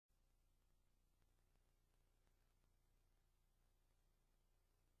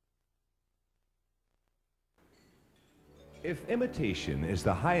If imitation is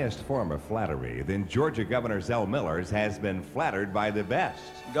the highest form of flattery, then Georgia Governor Zell Miller has been flattered by the best.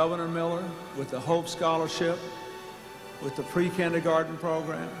 Governor Miller, with the Hope Scholarship, with the pre-kindergarten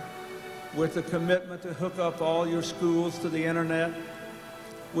program, with the commitment to hook up all your schools to the internet,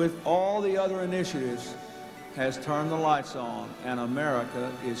 with all the other initiatives, has turned the lights on, and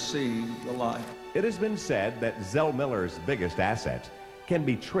America is seeing the light. It has been said that Zell Miller's biggest asset can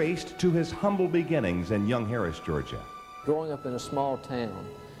be traced to his humble beginnings in Young Harris, Georgia. Growing up in a small town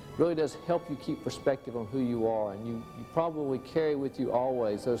really does help you keep perspective on who you are, and you probably carry with you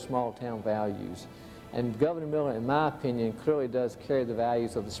always those small town values. And Governor Miller, in my opinion, clearly does carry the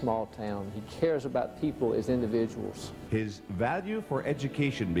values of the small town. He cares about people as individuals. His value for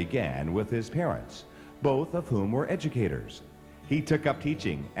education began with his parents, both of whom were educators. He took up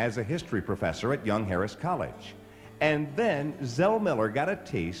teaching as a history professor at Young Harris College. And then Zell Miller got a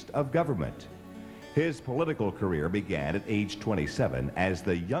taste of government. His political career began at age 27 as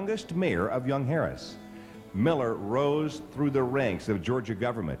the youngest mayor of Young Harris. Miller rose through the ranks of Georgia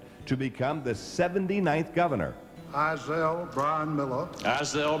government to become the 79th governor. I, Zell Brian Miller. I,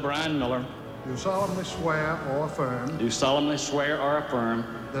 Zell Brian Miller. Do solemnly swear or affirm. Do solemnly swear or affirm.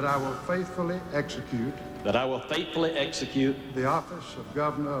 That I will faithfully execute. That I will faithfully execute. The office of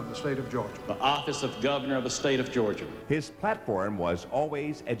Governor of the State of Georgia. The office of Governor of the State of Georgia. His platform was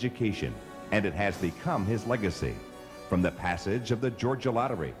always education, and it has become his legacy. From the passage of the Georgia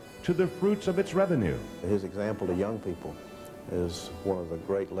Lottery to the fruits of its revenue. His example to young people is one of the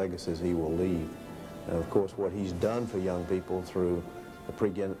great legacies he will leave. And of course, what he's done for young people through the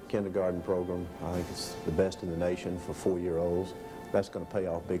pre-kindergarten program, I think it's the best in the nation for 4-year-olds. That's going to pay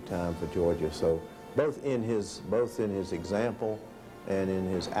off big time for Georgia. So both in his example and in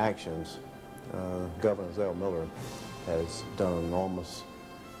his actions, Governor Zell Miller has done an enormous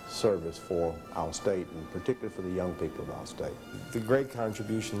service for our state, and particularly for the young people of our state. The great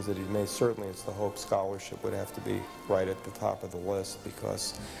contributions that he made, certainly it's the Hope Scholarship would have to be right at the top of the list,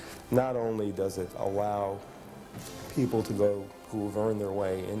 because not only does it allow people to go who have earned their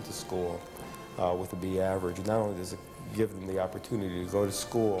way into school with a B average, not only does it give them the opportunity to go to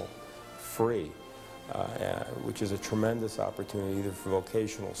school free, which is a tremendous opportunity either for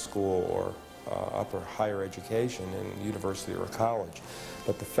vocational school or upper higher education in university or college,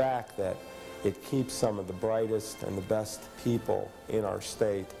 but the fact that it keeps some of the brightest and the best people in our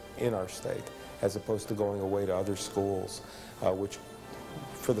state, as opposed to going away to other schools, which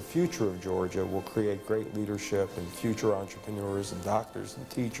for the future of Georgia will create great leadership and future entrepreneurs and doctors and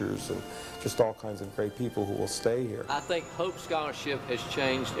teachers and just all kinds of great people who will stay here. I think Hope Scholarship has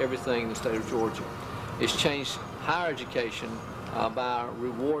changed everything in the state of Georgia. It's changed higher education by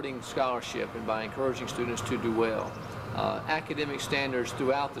rewarding scholarship and by encouraging students to do well. Academic standards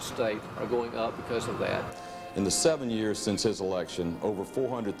throughout the state are going up because of that. In the 7 years since his election, over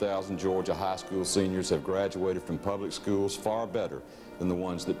 400,000 Georgia high school seniors have graduated from public schools far better than the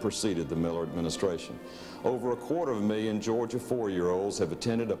ones that preceded the Miller administration. Over 250,000 Georgia 4-year-olds have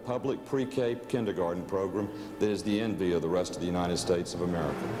attended a public pre-K kindergarten program that is the envy of the rest of the United States of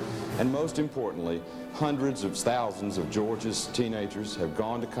America. And most importantly, hundreds of thousands of Georgia's teenagers have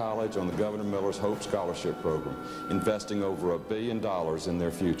gone to college on the Governor Miller's Hope Scholarship program, investing over $1 billion in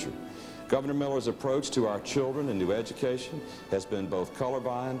their future. Governor Miller's approach to our children and to education has been both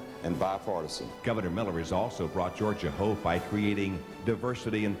colorblind and bipartisan. Governor Miller has also brought Georgia hope by creating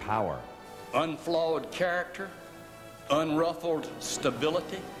diversity and power. Unflawed character, unruffled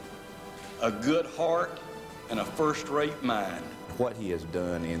stability, a good heart, and a first-rate mind. What he has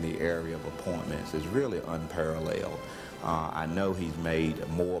done in the area of appointments is really unparalleled. I know he's made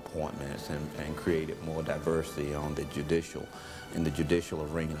more appointments and created more diversity on the in the judicial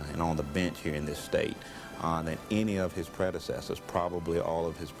arena and on the bench here in this state than any of his predecessors, probably all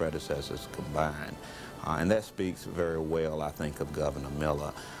of his predecessors combined. And that speaks very well, I think, of Governor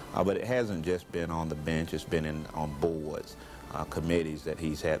Miller. But it hasn't just been on the bench, it's been on boards, committees that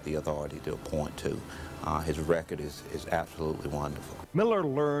he's had the authority to appoint to. His record is absolutely wonderful. Miller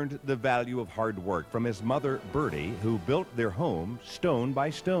learned the value of hard work from his mother, Bertie, who built their home stone by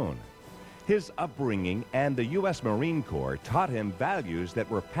stone. His upbringing and the U.S. Marine Corps taught him values that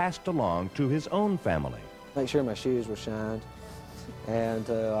were passed along to his own family. Make sure my shoes were shined and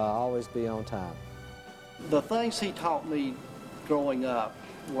always be on time. The things he taught me growing up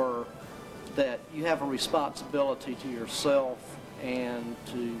were that you have a responsibility to yourself and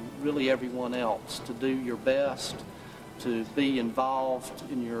to really everyone else to do your best, to be involved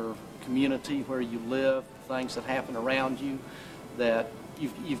in your community where you live, things that happen around you, that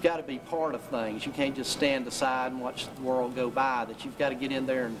you've got to be part of things. You can't just stand aside and watch the world go by, that you've got to get in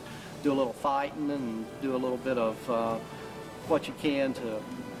there and do a little fighting and do a little bit of what you can to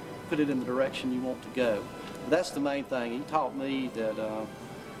put it in the direction you want to go. That's the main thing. He taught me that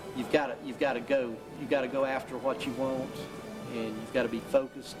you've got to go after what you want, and you've got to be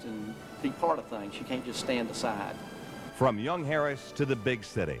focused and be part of things. You can't just stand aside. From Young Harris to the big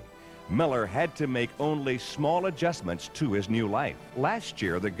city, Miller had to make only small adjustments to his new life. Last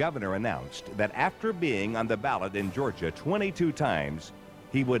year, the governor announced that after being on the ballot in Georgia 22 times,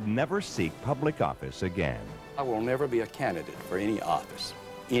 he would never seek public office again. I will never be a candidate for any office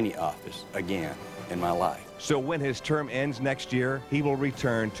again in my life. So when his term ends next year, he will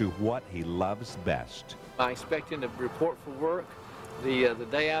return to what he loves best. I expect him to report for work the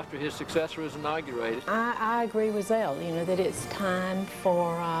day after his successor is inaugurated. I agree with Zell, you know, that it's time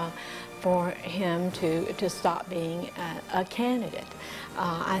for him to stop being a candidate.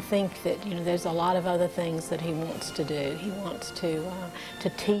 I think that, you know, there's a lot of other things that he wants to do. He wants to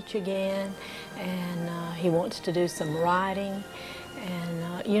teach again, and he wants to do some writing.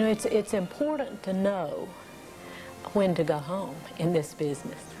 And, you know, it's important to know when to go home in this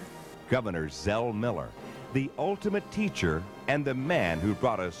business. Governor Zell Miller, the ultimate teacher and the man who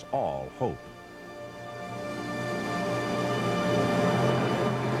brought us all hope.